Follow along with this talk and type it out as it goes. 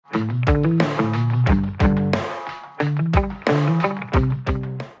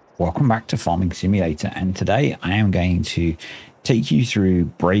welcome back to Farming Simulator, and today I am going to take you through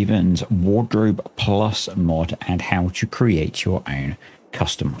Braeven's Wardrobe Plus mod and how to create your own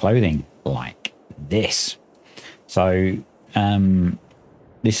custom clothing like this. So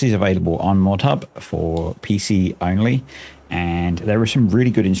this is available on ModHub for PC only, and there are some really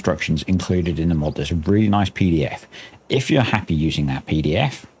good instructions included in the mod. There's a really nice PDF. If you're happy using that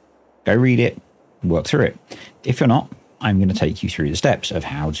PDF, go read it, work through it. If you're not, I'm going to take you through the steps of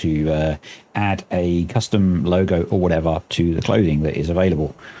how to add a custom logo or whatever to the clothing that is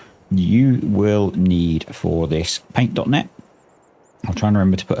available. You will need for this paint.net. I'll try and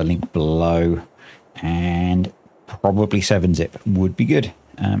remember to put a link below, and probably 7-zip would be good,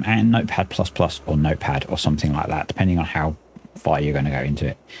 and Notepad++ or Notepad or something like that, depending on how far you're going to go into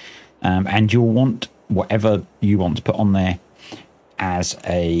it. And you'll want whatever you want to put on there as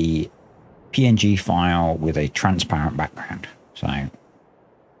a PNG file with a transparent background. So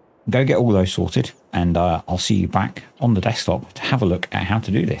go get all those sorted, and I'll see you back on the desktop to have a look at how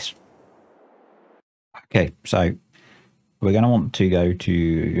to do this. Okay, so we're going to want to go to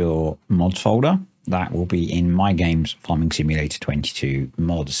your mods folder. That will be in My Games Farming Simulator 22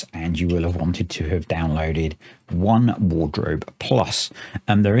 mods, and you will have wanted to have downloaded one Wardrobe Plus.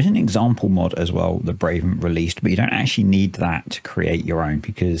 There is an example mod as well that Braeven released, but you don't actually need that to create your own,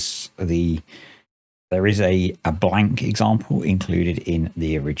 because there is a blank example included in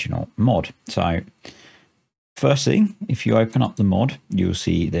the original mod. So first thing, if you open up the mod, you'll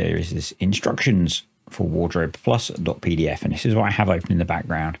see there is this instructions for Wardrobe Plus.pdf, and this is what I have open in the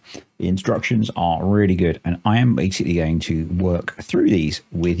background. The instructions are really good, and I am basically going to work through these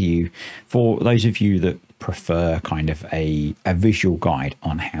with you for those of you that prefer kind of a visual guide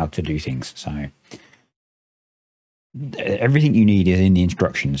on how to do things. So everything you need is in the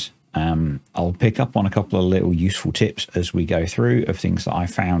instructions. I'll pick up on a couple of little useful tips as we go through of things that I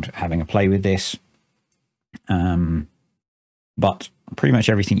found having a play with this. But pretty much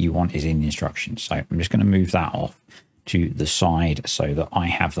everything you want is in the instructions. So I'm just going to move that off to the side so that I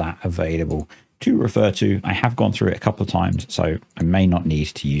have that available to refer to. I have gone through it a couple of times, so I may not need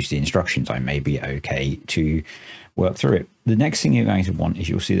to use the instructions. I may be okay to work through it. The next thing you're going to want is,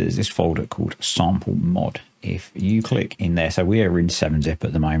 you'll see there's this folder called sample mod. If you click in there, so we are in 7-zip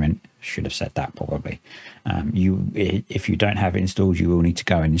at the moment. Should have said that probably. If you don't have it installed, you will need to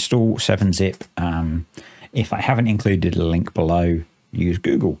go and install 7-zip. If I haven't included a link below, use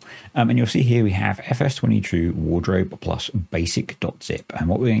Google. And you'll see here we have FS22 Wardrobe Plus basic.zip. And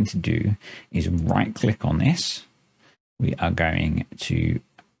what we're going to do is right click on this. We are going to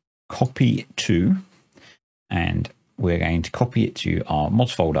copy to, and we're going to copy it to our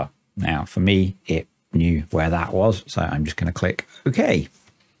mods folder. Now for me, it knew where that was, so I'm just going to click OK.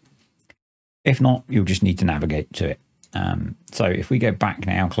 If not, you'll just need to navigate to it. So if we go back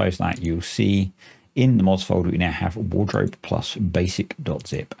now, close that, you'll see in the mods folder we now have Wardrobe Plus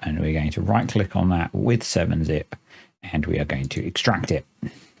basic.zip, and we're going to right click on that with 7-zip, and we are going to extract it.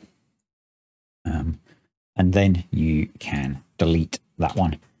 And then you can delete that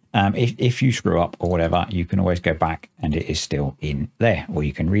one. If you screw up or whatever, you can always go back and it is still in there, or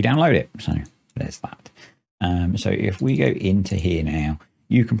you can re-download it. So there's that. So if we go into here now,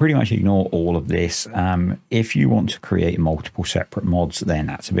 you can pretty much ignore all of this. If you want to create multiple separate mods, then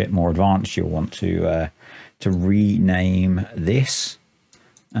that's a bit more advanced. You'll want to rename this,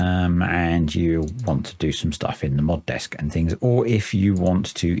 and you want to do some stuff in the mod desk and things. Or if you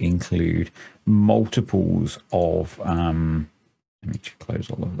want to include multiples of, let me just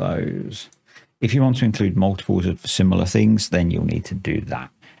close all of those. If you want to include multiples of similar things, then you'll need to do that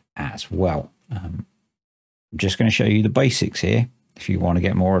as well. I'm just going to show you the basics here. If you want to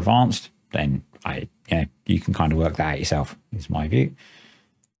get more advanced, then you can kind of work that out yourself, is my view.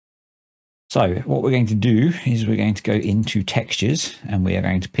 So what we're going to do is we're going to go into textures, and we are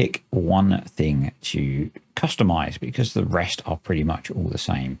going to pick one thing to customize, because the rest are pretty much all the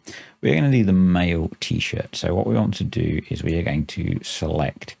same. We're going to do the male t-shirt. So what we want to do is we are going to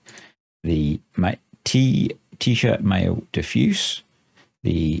select the t-shirt male diffuse,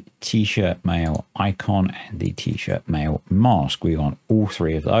 the t-shirt male icon, and the t-shirt male mask. We want all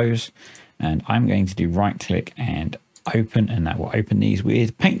three of those, and I'm going to do right click and open, and that will open these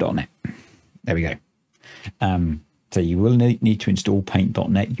with paint.net. There we go. So you will need to install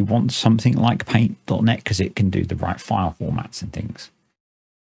paint.net. You want something like paint.net because it can do the right file formats and things.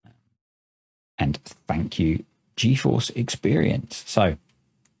 And thank you, GeForce Experience. So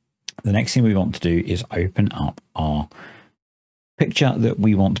the next thing we want to do is open up our picture that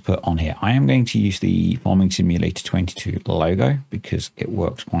we want to put on here. I am going to use the Farming Simulator 22 logo because it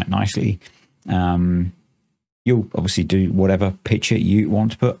works quite nicely. You'll obviously do whatever picture you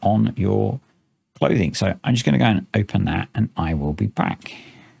want to put on your clothing. So I'm just going to go and open that and I will be back.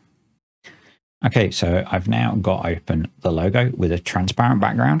 Okay, so I've now got open the logo with a transparent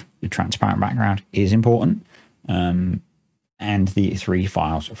background. The transparent background is important. And the 3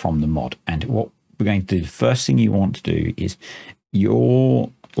 files from the mod. And what we're going to do, the first thing you want to do is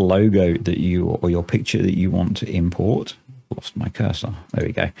your logo that you, or your picture that you want to import. Lost my cursor. There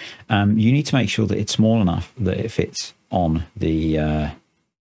we go. You need to make sure that it's small enough that it fits on the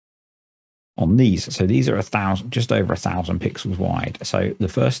on these. So these are 1,000, just over 1,000 pixels wide. So the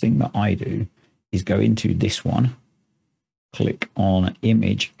first thing that I do is go into this one, click on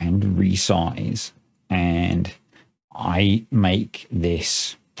image and resize, and I make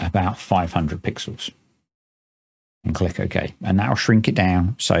this about 500 pixels and click OK. And that'll shrink it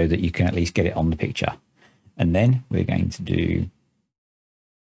down so that you can at least get it on the picture. And then we're going to do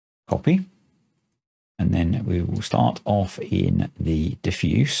copy. And then we will start off in the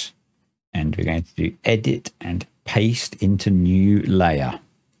diffuse. And we're going to do edit and paste into new layer.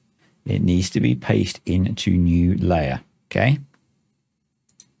 It needs to be pasted into new layer. Okay.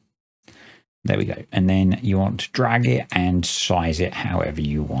 There we go. And then you want to drag it and size it however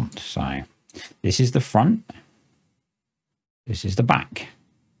you want. So this is the front. This is the back.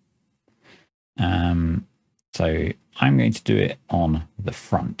 So I'm going to do it on the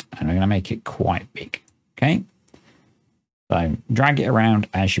front and I'm going to make it quite big. Okay. So drag it around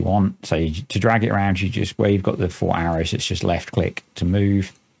as you want. So to drag it around, you just, where you've got the 4 arrows, it's just left click to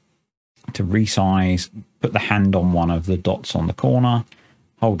move, to resize, put the hand on one of the dots on the corner,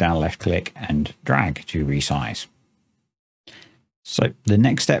 hold down left click and drag to resize. So the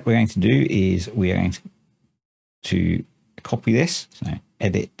next step we're going to do is we are going to copy this. So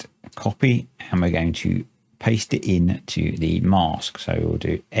edit, copy, and we're going to paste it into the mask. So we'll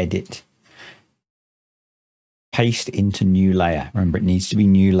do edit, paste into new layer. Remember, it needs to be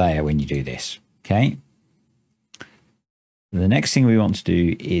new layer when you do this. Okay. The next thing we want to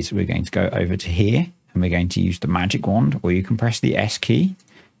do is we're going to go over to here and we're going to use the magic wand, or you can press the S key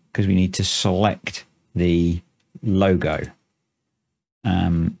because we need to select the logo.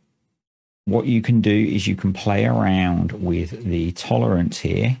 What you can do is you can play around with the tolerance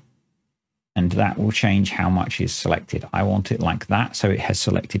here and that will change how much is selected. I want it like that, so it has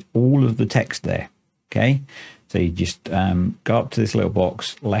selected all of the text there. Okay, so you just go up to this little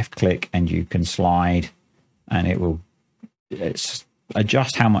box, left click, and you can slide and it will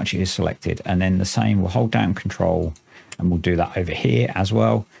adjust how much it is selected. And then the same, we'll hold down control and we'll do that over here as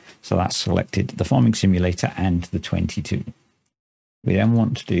well. So that's selected the farming simulator and the 22. We then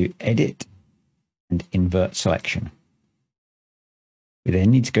want to do edit and invert selection. We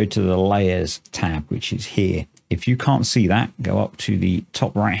then need to go to the layers tab, which is here. If you can't see that, go up to the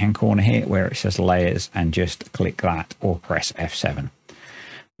top right hand corner here where it says layers and just click that or press F7.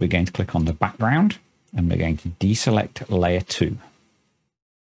 We're going to click on the background and we're going to deselect layer 2.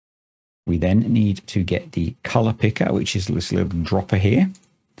 We then need to get the color picker, which is this little dropper here.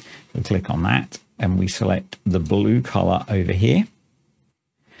 We click on that and we select the blue color over here.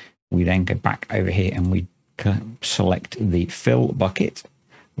 We then go back over here and we select the fill bucket.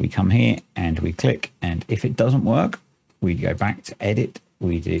 We come here and we click, and if it doesn't work, we go back to edit,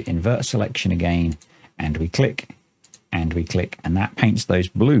 we do invert selection again, and we click, and that paints those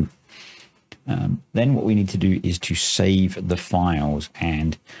blue. Then what we need to do is to save the files,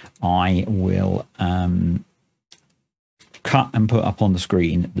 and I will cut and put up on the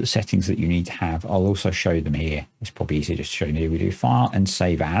screen the settings that you need to have. I'll also show them here. It's probably easier just to show you here. We do file and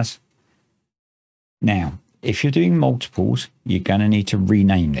save as. Now, if you're doing multiples, you're going to need to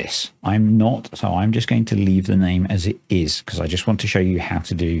rename this. I'm not, so I'm just going to leave the name as it is because I just want to show you how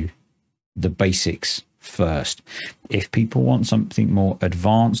to do the basics first. If people want something more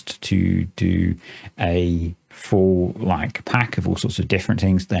advanced to do a full like pack of all sorts of different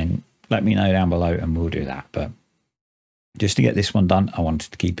things, then let me know down below and we'll do that. But just to get this one done, I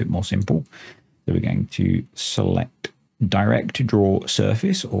wanted to keep it more simple. So we're going to select direct draw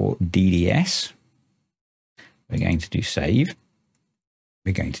surface or DDS. We're going to do save.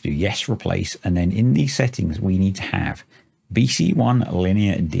 We're going to do yes, replace. And then in these settings, we need to have BC1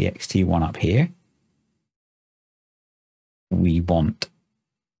 linear DXT1 up here. We want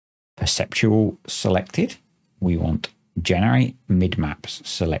perceptual selected. We want generate mid maps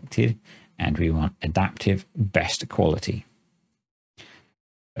selected. And we want adaptive best quality.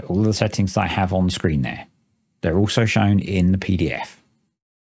 All the settings that I have on screen there. They're also shown in the PDF.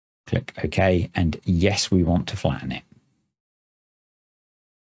 Click OK, and yes, we want to flatten it.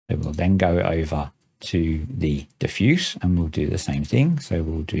 So we'll then go over to the diffuse and we'll do the same thing. So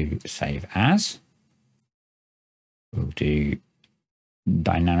we'll do save as. We'll do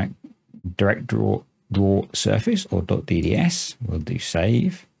dynamic direct draw surface or .dds. We'll do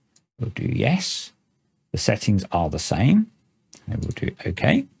save. We'll do yes. The settings are the same. And we'll do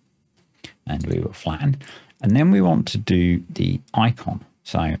OK. And we will flatten. And then we want to do the icon.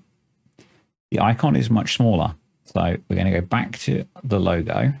 So the icon is much smaller. So we're going to go back to the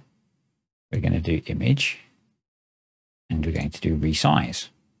logo. We're going to do image. And we're going to do resize.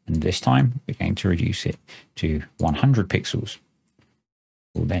 And this time we're going to reduce it to 100 pixels.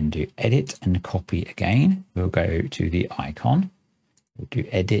 We'll then do edit and copy again. We'll go to the icon. We'll do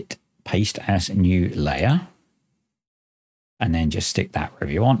edit, paste as new layer. And then just stick that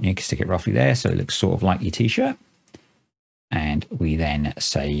wherever you want. You can stick it roughly there so it looks sort of like your t-shirt. And we then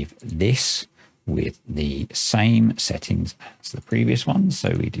save this with the same settings as the previous one.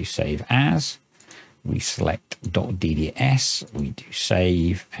 So we do save as. We select .dds, we do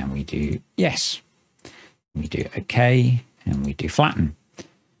save, and we do yes. We do OK, and we do flatten.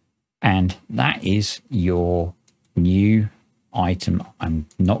 And that is your new item. I'm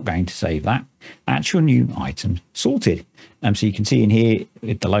not going to save that. That's your new item sorted. So you can see in here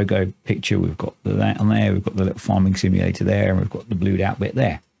with the logo picture, we've got that on there. We've got the little farming simulator there, and we've got the blued out bit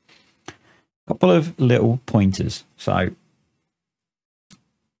there. A couple of little pointers. So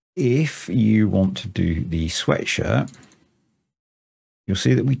if you want to do the sweatshirt, you'll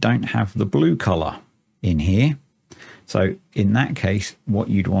see that we don't have the blue color in here. So in that case, what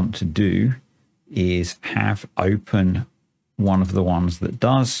you'd want to do is have open one of the ones that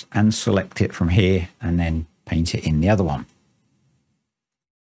does and select it from here and then paint it in the other one.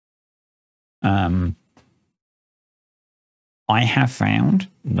 I have found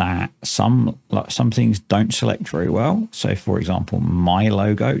that some things don't select very well. So for example, my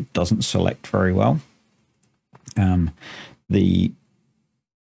logo doesn't select very well. The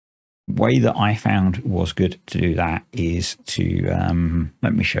way that I found was good to do that is to,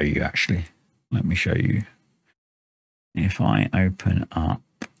 let me show you actually. Let me show you. If I open up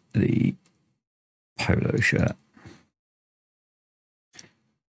the polo shirt.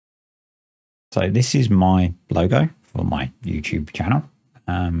 So this is my logo for my YouTube channel.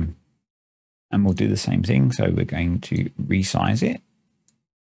 And we'll do the same thing. So we're going to resize it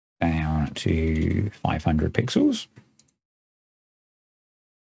down to 500 pixels.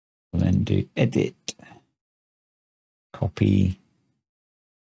 We'll then do edit, copy,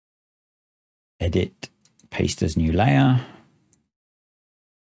 edit, paste as new layer.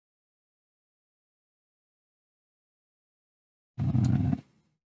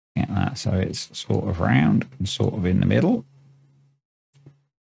 Get that so it's sort of round and sort of in the middle.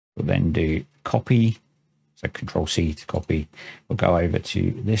 We'll then do copy, so Control C to copy. We'll go over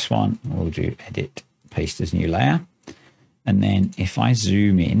to this one. We'll do edit, paste as new layer. And then if I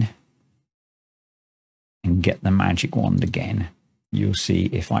zoom in and get the magic wand again, you'll see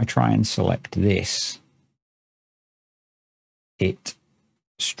if I try and select this, it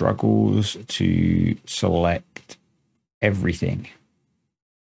struggles to select everything.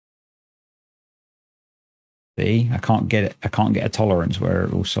 See, I can't get it. I can't get a tolerance where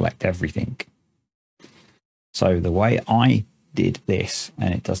it will select everything. So the way I did this,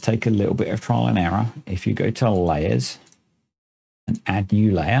 and it does take a little bit of trial and error. If you go to layers and add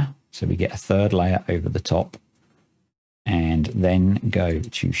new layer, so we get a third layer over the top, and then go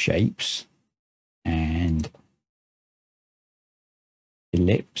to shapes and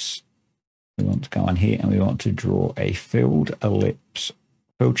ellipse. We want to go on here and we want to draw a filled ellipse,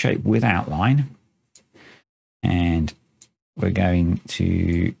 filled shape with outline. And we're going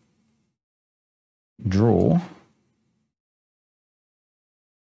to draw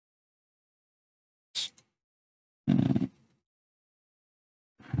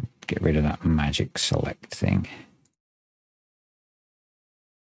get rid of that magic select thing.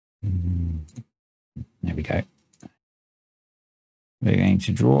 There we go. We're going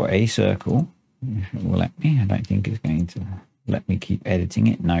to draw a circle. If it will let me. I don't think it's going to let me keep editing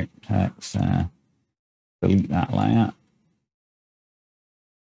it. No, let's delete that layer.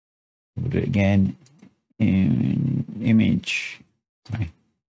 We'll do it again in image, sorry,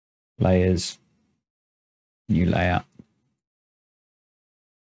 layers, new layer,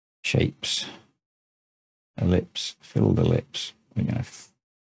 shapes, ellipse, filled ellipse. We're going to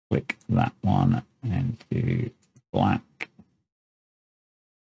click that one and do black.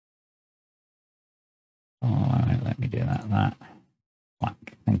 Oh, let me do that. Black.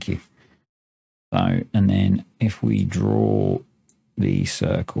 Thank you. So, and then if we draw the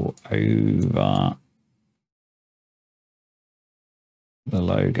circle over the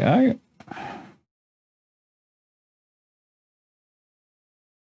logo,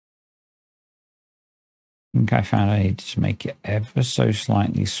 I think I found I need to make it ever so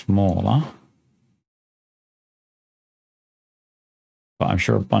slightly smaller. But I'm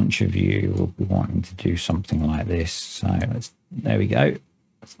sure a bunch of you will be wanting to do something like this. So there we go.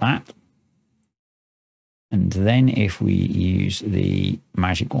 That's that. And then if we use the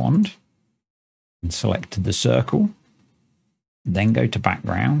magic wand and select the circle, then go to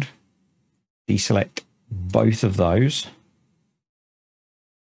background, deselect both of those,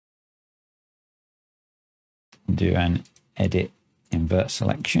 do an edit invert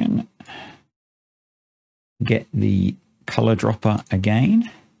selection, get the color dropper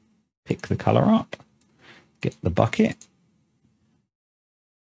again, pick the color up, get the bucket,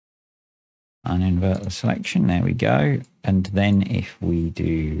 uninvert the selection, there we go. And then if we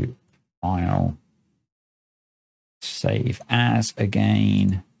do file, save as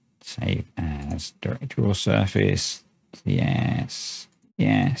again, save as directorial surface, yes,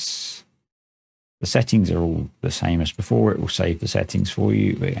 yes. The settings are all the same as before. It will save the settings for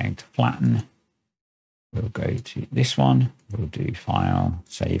you. We're going to flatten. We'll go to this one. We'll do file,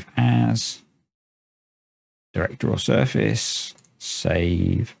 save as, directorial surface,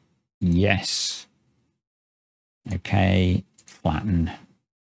 save, yes. Okay, flatten.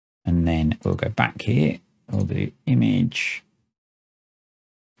 And then we'll go back here. We'll do image,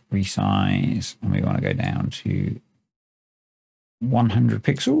 resize, and we want to go down to 100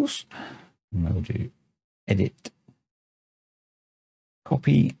 pixels. And we'll do edit,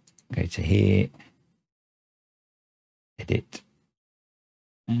 copy, go to here, edit,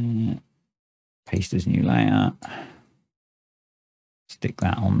 paste as new layer, stick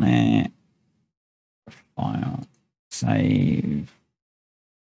that on there, file, save,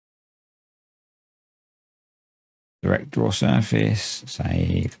 directorial surface,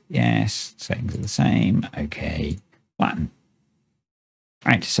 save, yes, settings are the same, okay, flatten.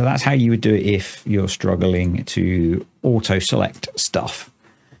 Right, so that's how you would do it if you're struggling to auto-select stuff.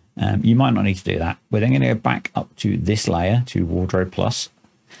 You might not need to do that. We're then going to go back up to this layer, to Wardrobe Plus.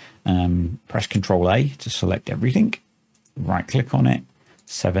 Press Control-A to select everything. Right-click on it,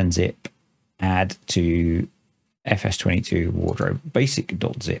 7-zip, add to FS22 Wardrobe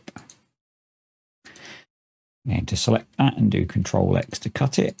Basic.zip. Going to select that and do Control-X to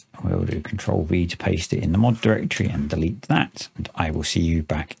cut it. We'll do Control-V to paste it in the mod directory and delete that. And I will see you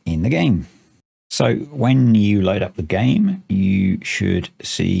back in the game. So when you load up the game, you should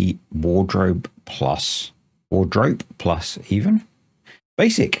see Wardrobe Plus even,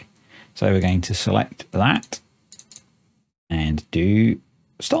 Basic. So we're going to select that and do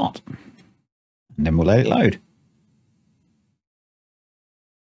Start. And then we'll let it load.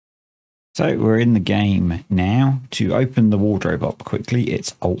 So we're in the game now. To open the wardrobe up quickly,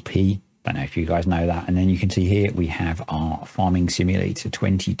 it's Alt-P. Don't know if you guys know that. And then you can see here we have our Farming Simulator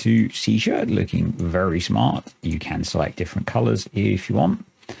 22 t-shirt looking very smart. You can select different colors if you want.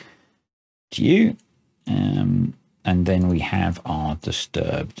 To you. And then we have our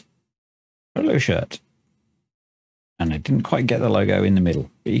Disturbed polo shirt. And I didn't quite get the logo in the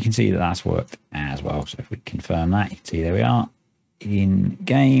middle, but you can see that that's worked as well. So if we confirm that, you can see there we are in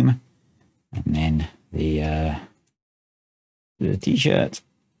game. And then the t-shirt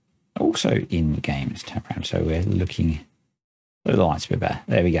also in the game. Let's turn around so we're looking a the lights a bit better.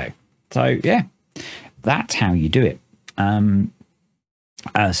 There we go. So yeah, that's how you do it. As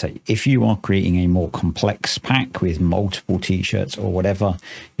I say, if you are creating a more complex pack with multiple t-shirts or whatever,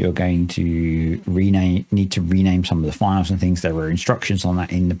 you're going to need to rename some of the files and things. There were instructions on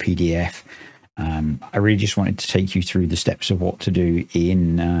that in the PDF. I really just wanted to take you through the steps of what to do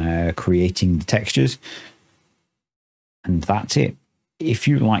in creating the textures. And that's it. If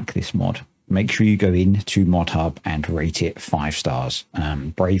you like this mod, make sure you go into Mod Hub and rate it 5 stars.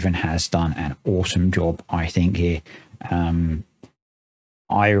 Braeven has done an awesome job, I think, here.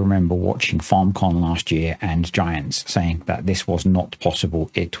 I remember watching FarmCon last year and Giants saying that this was not possible.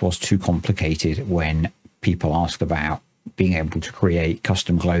 It was too complicated when people asked about being able to create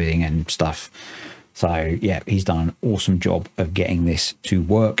custom clothing and stuff. So yeah, he's done an awesome job of getting this to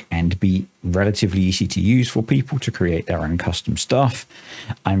work and be relatively easy to use for people to create their own custom stuff.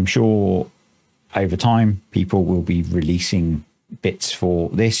 I'm sure over time people will be releasing bits for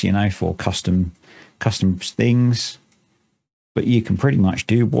this, you know, for custom things, but you can pretty much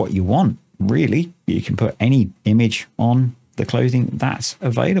do what you want, really. You can put any image on the clothing that's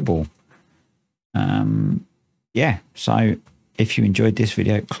available. Yeah, so if you enjoyed this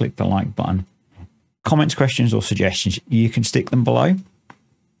video, click the like button. Comments, questions or suggestions, you can stick them below,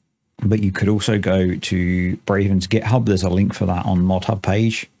 but you could also go to Braeven's GitHub. There's a link for that on Mod Hub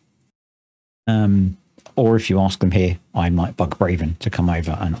page. Or if you ask them here, I might bug Braeven to come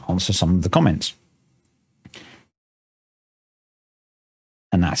over and answer some of the comments.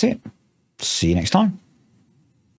 And that's it. See you next time.